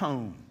that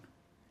tone,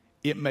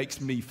 it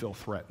makes me feel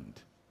threatened.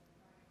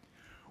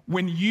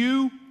 When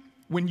you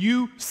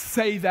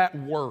say that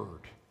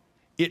word,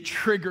 it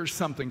triggers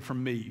something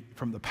from me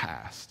from the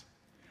past.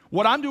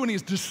 What I'm doing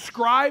is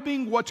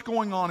describing what's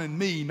going on in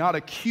me, not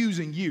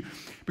accusing you.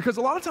 Because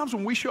a lot of times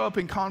when we show up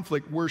in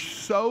conflict, we're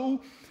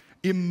so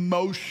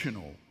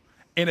emotional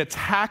and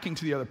attacking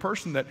to the other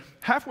person that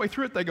halfway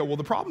through it, they go, well,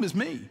 the problem is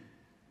me.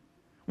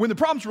 When the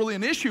problem's really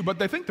an issue, but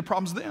they think the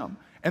problem's them.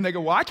 And they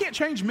go, well, I can't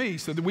change me,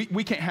 so that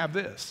we can't have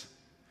this.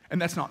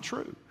 And that's not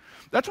true.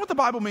 That's what the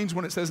Bible means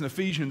when it says in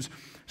Ephesians,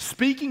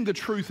 speaking the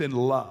truth in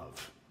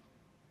love.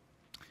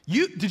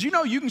 Did you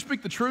know you can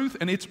speak the truth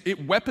and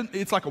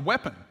it's like a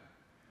weapon?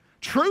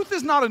 Truth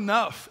is not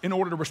enough in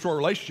order to restore a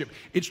relationship.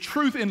 It's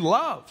truth in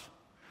love.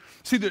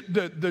 See,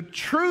 the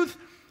truth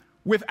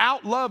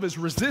without love is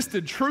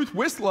resisted. Truth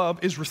with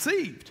love is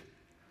received.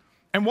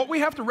 And what we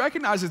have to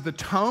recognize is the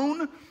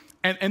tone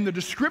and the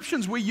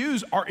descriptions we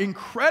use are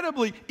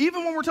incredibly,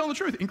 even when we're telling the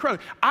truth,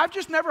 incredible. I've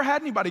just never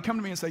had anybody come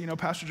to me and say, you know,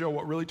 Pastor Joe,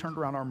 what really turned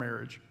around our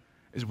marriage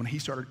is when he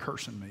started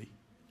cursing me.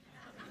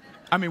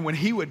 I mean, when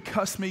he would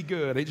cuss me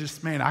good,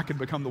 I could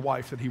become the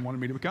wife that he wanted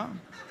me to become.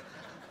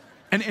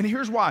 And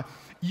here's why.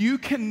 You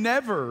can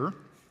never,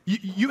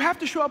 you have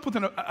to show up with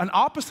an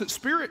opposite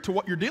spirit to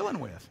what you're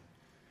dealing with.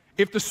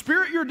 If the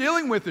spirit you're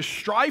dealing with is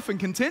strife and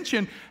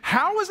contention,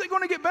 how is it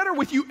going to get better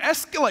with you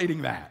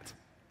escalating that?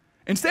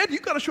 Instead,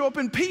 you've got to show up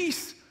in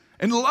peace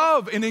and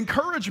love and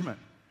encouragement.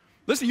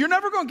 Listen, you're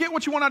never going to get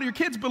what you want out of your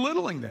kids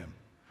belittling them.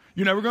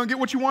 You're never going to get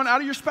what you want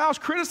out of your spouse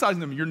criticizing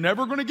them. You're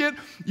never going to get,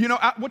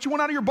 what you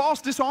want out of your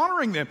boss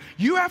dishonoring them.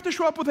 You have to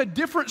show up with a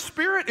different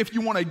spirit if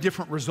you want a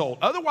different result.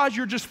 Otherwise,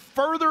 you're just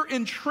further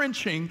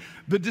entrenching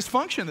the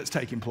dysfunction that's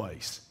taking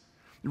place.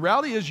 The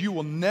reality is you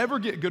will never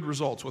get good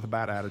results with a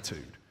bad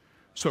attitude.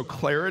 So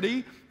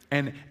clarity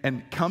and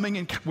coming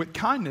in with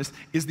kindness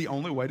is the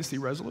only way to see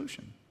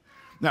resolution.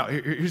 Now,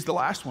 here's the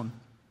last one.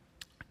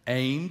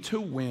 Aim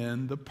to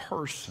win the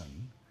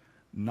person,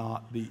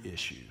 not the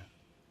issue.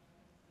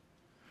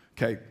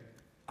 Okay,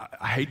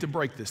 I hate to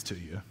break this to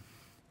you,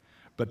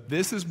 but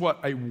this is what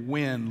a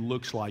win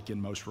looks like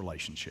in most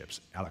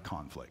relationships out of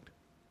conflict.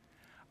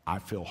 I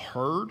feel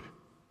heard,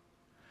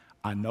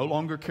 I no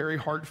longer carry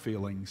hard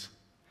feelings,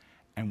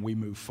 and we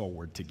move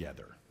forward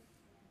together.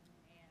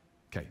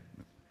 Okay,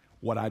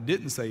 what I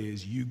didn't say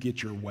is you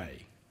get your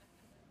way.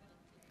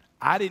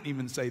 I didn't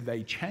even say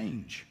they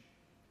change.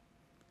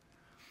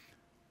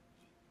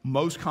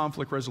 Most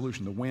conflict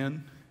resolution, the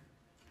win,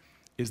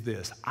 is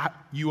this.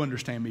 You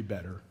understand me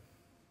better,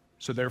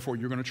 so therefore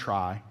you're going to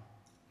try.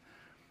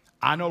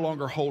 I no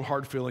longer hold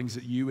hard feelings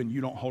at you and you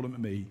don't hold them at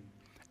me,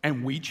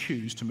 and we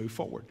choose to move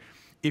forward.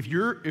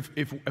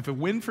 If a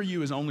win for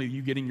you is only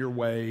you getting your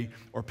way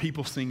or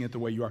people seeing it the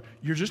way you are,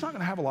 you're just not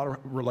going to have a lot of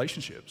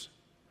relationships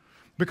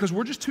because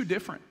we're just too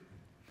different.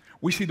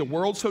 We see the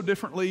world so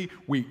differently.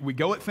 We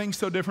go at things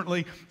so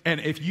differently.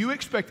 And if you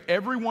expect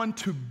everyone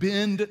to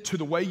bend to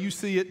the way you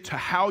see it, to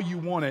how you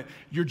want it,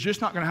 you're just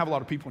not going to have a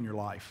lot of people in your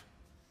life.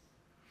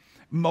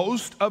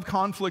 Most of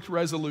conflict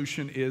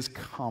resolution is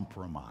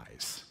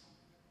compromise.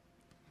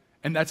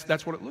 And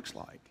that's what it looks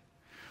like.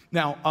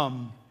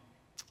 Now,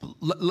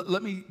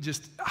 let me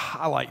just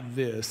highlight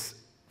this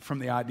from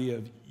the idea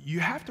of you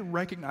have to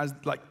recognize,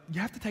 like, you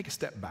have to take a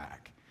step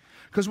back.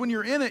 Because when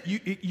you're in it,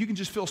 you can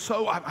just feel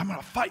so, I'm going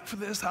to fight for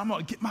this. I'm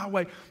going to get my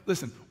way.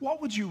 Listen,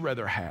 what would you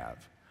rather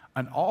have?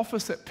 An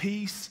office at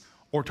peace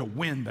or to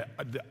win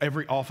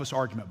every office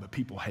argument but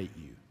people hate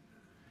you?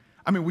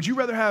 I mean, would you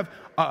rather have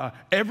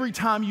every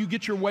time you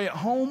get your way at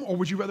home, or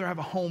would you rather have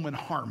a home in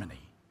harmony?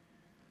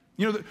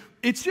 You know,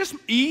 it's just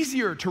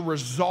easier to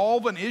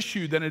resolve an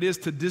issue than it is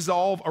to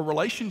dissolve a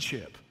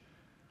relationship.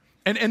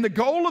 And the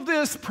goal of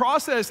this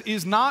process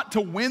is not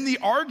to win the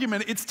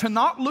argument, it's to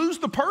not lose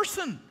the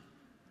person.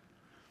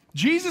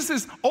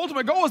 Jesus'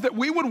 ultimate goal is that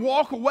we would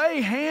walk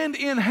away hand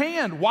in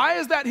hand. Why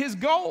is that his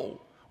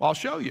goal? Well, I'll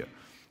show you.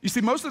 You see,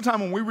 most of the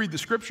time when we read the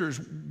scriptures,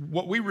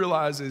 what we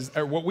realize is,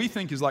 or what we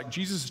think is like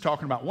Jesus is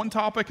talking about one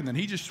topic and then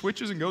he just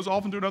switches and goes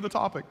off into another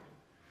topic.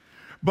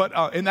 But,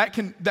 and that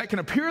can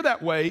appear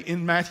that way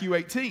in Matthew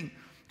 18.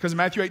 Because in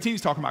Matthew 18,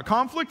 he's talking about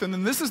conflict, and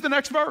then this is the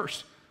next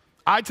verse.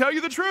 I tell you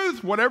the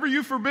truth, whatever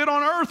you forbid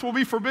on earth will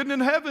be forbidden in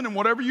heaven, and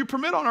whatever you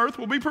permit on earth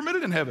will be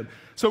permitted in heaven.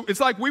 So it's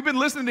like we've been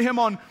listening to him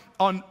on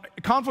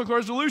conflict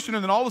resolution,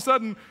 and then all of a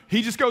sudden,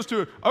 he just goes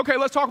to, okay,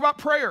 let's talk about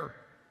prayer.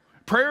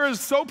 Prayer is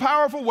so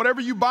powerful,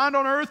 whatever you bind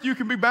on earth, you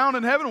can be bound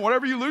in heaven, and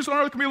whatever you loose on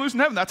earth can be loose in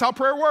heaven. That's how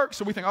prayer works.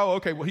 So we think, oh,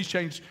 okay, well, he's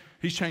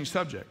changed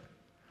subject.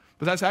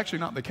 But that's actually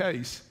not the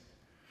case.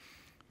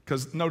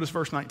 Because notice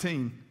verse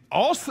 19.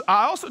 I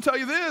also tell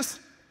you this,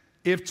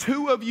 if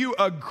two of you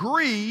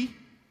agree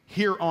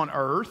here on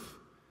earth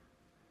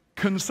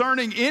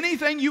concerning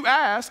anything you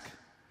ask,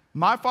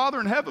 my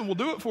Father in heaven will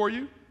do it for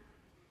you.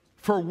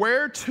 For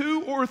where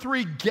two or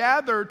three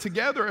gather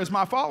together as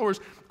my followers,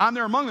 I'm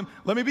there among them.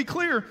 Let me be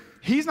clear.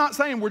 He's not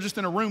saying we're just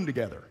in a room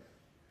together.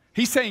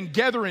 He's saying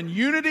gather in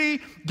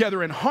unity,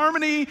 gather in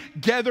harmony,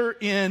 gather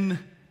in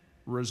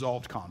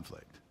resolved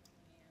conflict.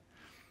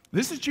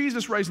 This is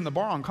Jesus raising the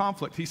bar on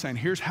conflict. He's saying,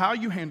 here's how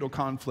you handle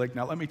conflict.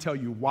 Now let me tell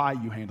you why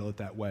you handle it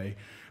that way.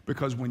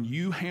 Because when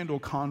you handle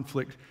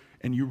conflict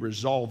and you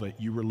resolve it,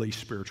 you release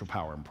spiritual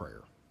power in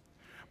prayer.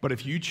 But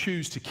if you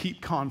choose to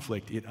keep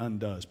conflict, it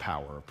undoes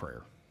power of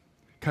prayer.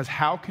 Because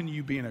how can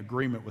you be in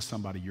agreement with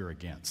somebody you're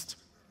against?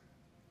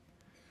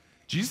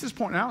 Jesus is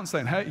pointing out and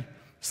saying, hey,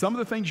 some of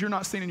the things you're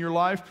not seeing in your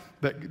life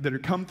that are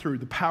come through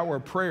the power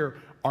of prayer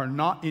are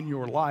not in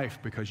your life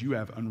because you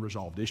have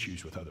unresolved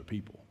issues with other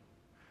people.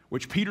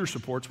 Which Peter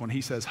supports when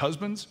he says,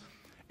 husbands,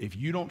 if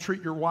you don't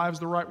treat your wives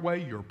the right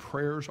way, your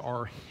prayers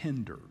are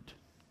hindered.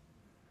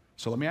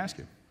 So let me ask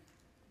you,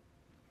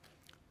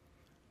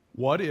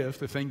 what if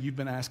the thing you've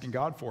been asking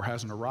God for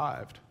hasn't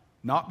arrived?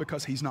 Not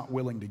because he's not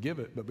willing to give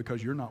it, but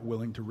because you're not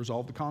willing to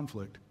resolve the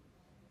conflict.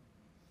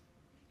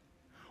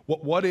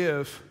 What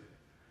if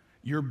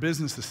your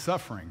business is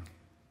suffering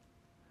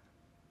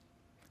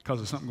because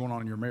of something going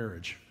on in your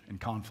marriage and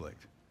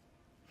conflict?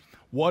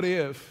 What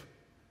if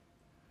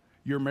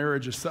your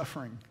marriage is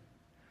suffering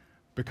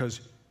because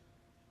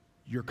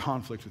your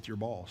conflict with your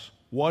boss?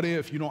 What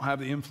if you don't have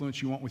the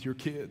influence you want with your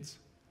kids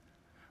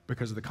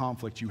because of the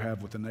conflict you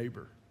have with the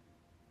neighbor?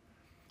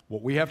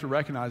 What we have to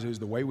recognize is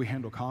the way we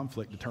handle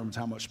conflict determines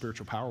how much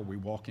spiritual power we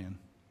walk in.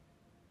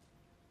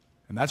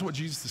 And that's what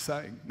Jesus is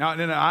saying. Now,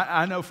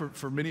 I know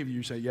for many of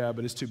you say, yeah,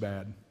 but it's too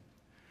bad.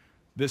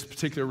 This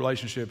particular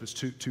relationship is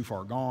too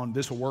far gone.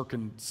 This will work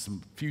in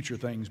some future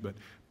things, but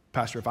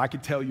Pastor, if I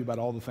could tell you about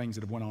all the things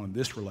that have went on in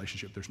this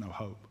relationship, there's no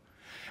hope.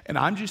 And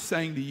I'm just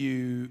saying to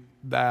you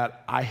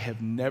that I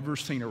have never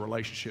seen a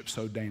relationship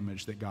so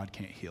damaged that God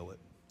can't heal it.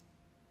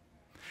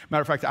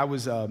 Matter of fact, I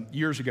was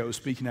years ago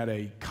speaking at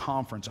a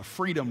conference, a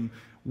freedom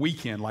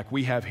weekend like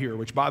we have here,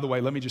 which, by the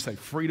way, let me just say,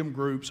 freedom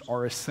groups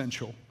are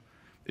essential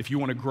if you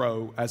want to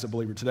grow as a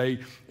believer. Today,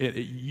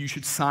 you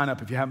should sign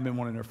up if you haven't been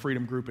one in a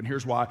freedom group, and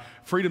here's why.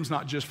 Freedom's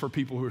not just for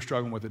people who are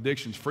struggling with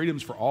addictions.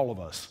 Freedom's for all of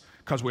us.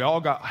 Because we all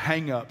got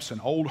hang-ups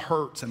and old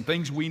hurts and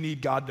things we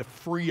need God to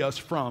free us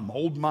from,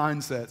 old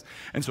mindsets.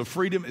 And so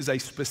freedom is a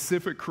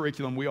specific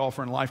curriculum we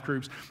offer in life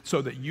groups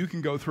so that you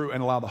can go through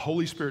and allow the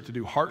Holy Spirit to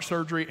do heart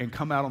surgery and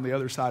come out on the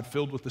other side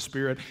filled with the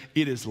Spirit.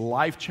 It is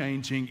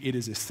life-changing. It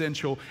is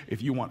essential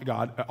if you want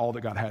God, all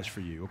that God has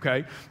for you,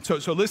 okay? So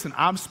listen,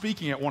 I'm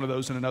speaking at one of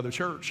those in another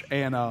church,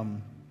 and I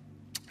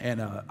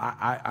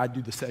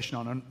do the session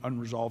on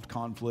unresolved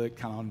conflict,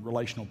 kind of on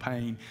relational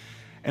pain.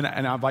 And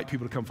I invite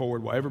people to come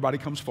forward. Well, everybody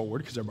comes forward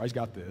because everybody's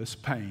got this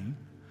pain.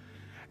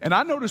 And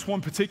I noticed one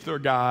particular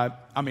guy,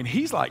 I mean,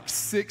 he's like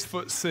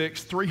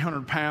 6'6",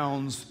 300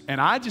 pounds.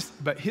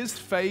 But his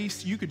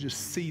face, you could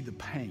just see the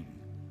pain.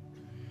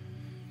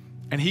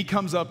 And he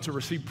comes up to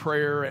receive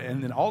prayer.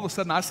 And then all of a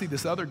sudden I see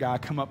this other guy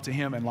come up to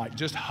him and like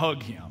just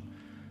hug him.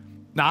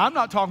 Now, I'm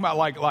not talking about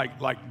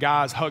like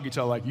guys hug each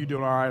other like, you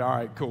doing all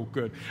right, cool,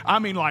 good. I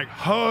mean like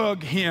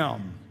hug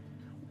him.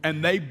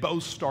 And they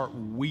both start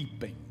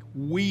weeping.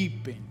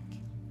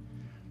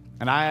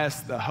 And I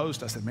asked the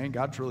host, I said, man,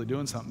 God's really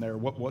doing something there.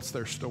 What's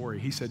their story?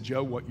 He said,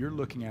 Joe, what you're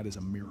looking at is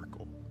a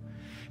miracle.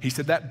 He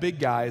said, that big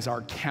guy is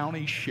our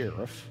county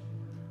sheriff.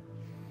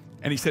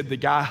 And he said, the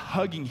guy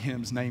hugging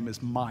him's name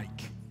is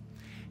Mike.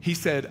 He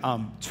said,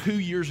 2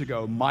 years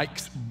ago,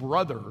 Mike's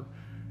brother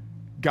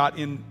got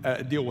in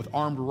a deal with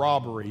armed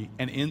robbery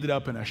and ended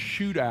up in a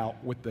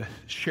shootout with the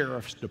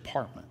sheriff's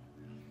department.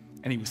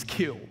 And he was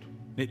killed.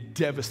 It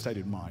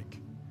devastated Mike.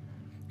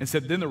 And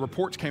said then the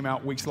reports came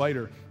out weeks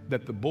later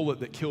that the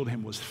bullet that killed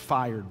him was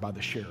fired by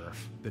the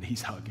sheriff that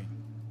he's hugging.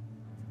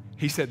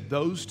 He said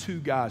those two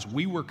guys,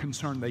 we were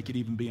concerned they could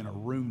even be in a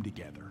room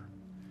together.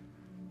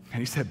 And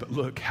he said, but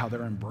look how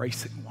they're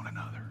embracing one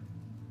another.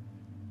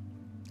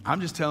 I'm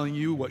just telling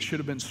you what should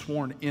have been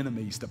sworn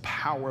enemies, the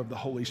power of the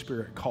Holy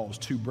Spirit calls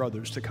two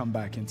brothers to come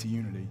back into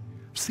unity.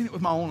 I've seen it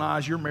with my own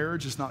eyes. Your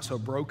marriage is not so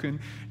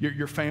broken.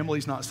 Your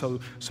family's not so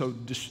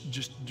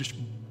just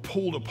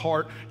pulled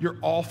apart. Your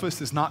office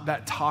is not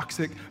that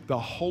toxic. The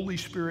Holy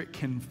Spirit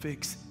can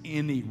fix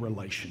any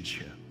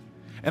relationship.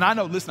 And I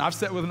know, listen, I've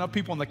sat with enough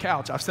people on the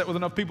couch. I've sat with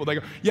enough people. They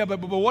go, yeah, but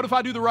what if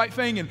I do the right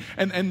thing?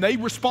 And they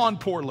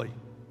respond poorly.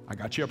 I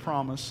got you a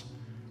promise.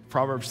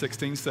 Proverbs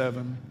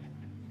 16:7.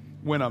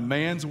 When a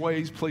man's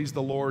ways please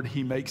the Lord,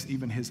 he makes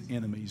even his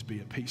enemies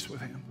be at peace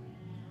with him.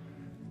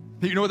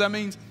 You know what that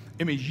means?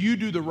 It means you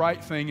do the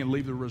right thing and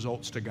leave the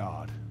results to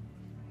God.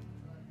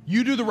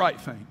 You do the right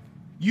thing.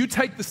 You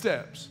take the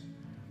steps.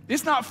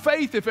 It's not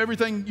faith if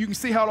everything, you can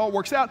see how it all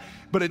works out,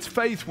 but it's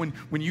faith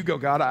when you go,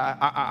 God,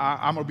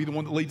 I'm going to be the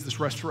one that leads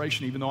this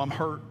restoration even though I'm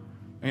hurt.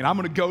 And I'm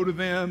going to go to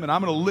them and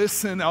I'm going to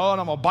listen. And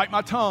I'm going to bite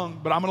my tongue,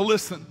 but I'm going to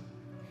listen.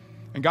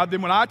 And God,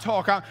 then when I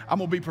talk, I'm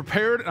going to be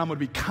prepared and I'm going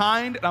to be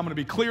kind and I'm going to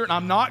be clear and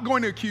I'm not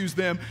going to accuse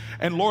them.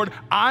 And Lord,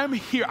 I'm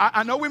here.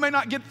 I know we may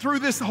not get through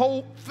this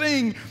whole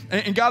thing.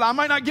 And God, I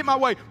might not get my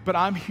way, but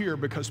I'm here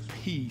because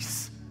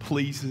peace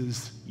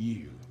pleases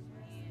you.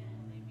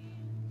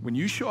 When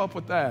you show up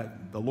with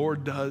that, the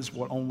Lord does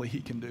what only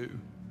he can do.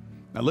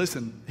 Now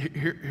listen,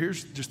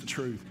 here's just the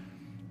truth.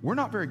 We're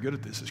not very good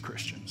at this as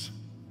Christians.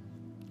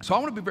 So I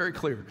want to be very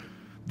clear.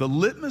 The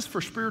litmus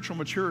for spiritual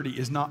maturity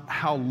is not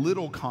how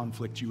little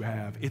conflict you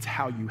have, it's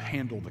how you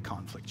handle the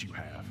conflict you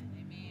have.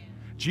 Amen.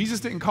 Jesus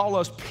didn't call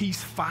us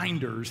peace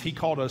finders, he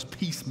called us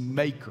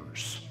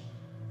peacemakers.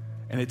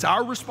 And it's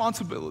our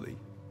responsibility,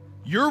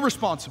 your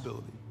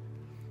responsibility,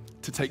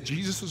 to take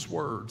Jesus'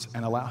 words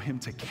and allow him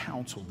to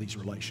counsel these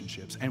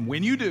relationships. And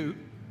when you do,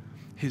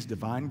 his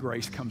divine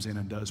grace comes in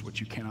and does what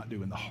you cannot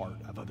do in the heart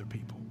of other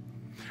people.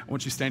 I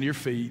want you to stand to your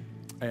feet,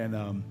 and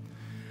I'm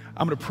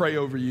going to pray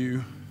over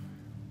you.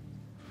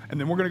 And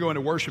then we're going to go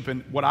into worship.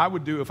 And what I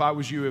would do if I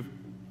was you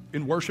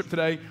in worship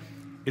today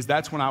is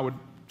that's when I would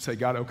say,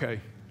 God, okay,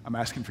 I'm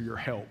asking for your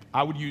help.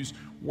 I would use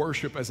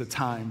worship as a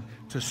time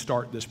to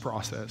start this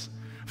process.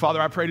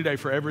 Father, I pray today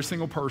for every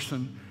single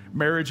person,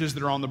 marriages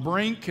that are on the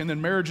brink, and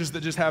then marriages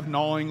that just have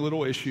gnawing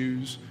little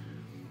issues.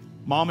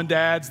 Mom and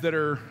dads that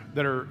are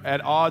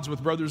at odds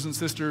with brothers and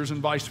sisters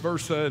and vice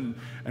versa,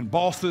 and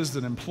bosses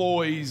and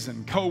employees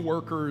and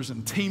co-workers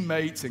and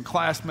teammates and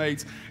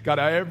classmates. God,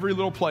 every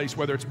little place,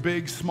 whether it's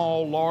big,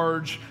 small,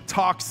 large,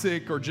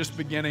 toxic, or just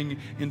beginning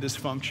in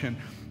dysfunction,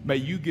 may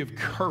you give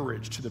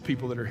courage to the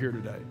people that are here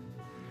today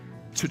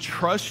to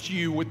trust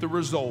you with the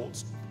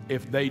results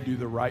if they do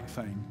the right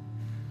thing.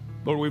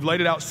 Lord, we've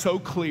laid it out so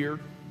clear,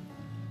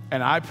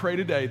 and I pray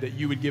today that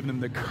you would give them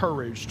the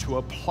courage to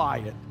apply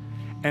it.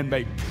 And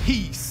may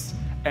peace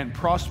and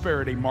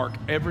prosperity mark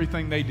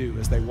everything they do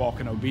as they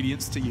walk in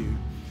obedience to you.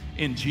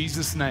 In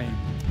Jesus' name,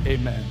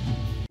 amen.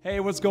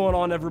 Hey, what's going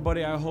on,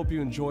 everybody? I hope you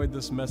enjoyed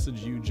this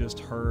message you just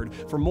heard.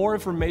 For more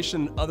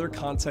information and other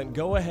content,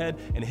 go ahead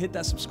and hit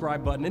that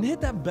subscribe button and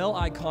hit that bell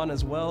icon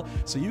as well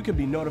so you can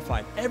be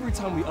notified every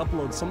time we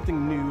upload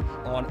something new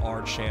on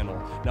our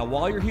channel. Now,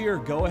 while you're here,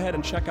 go ahead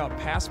and check out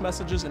past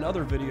messages and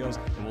other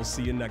videos, and we'll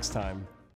see you next time.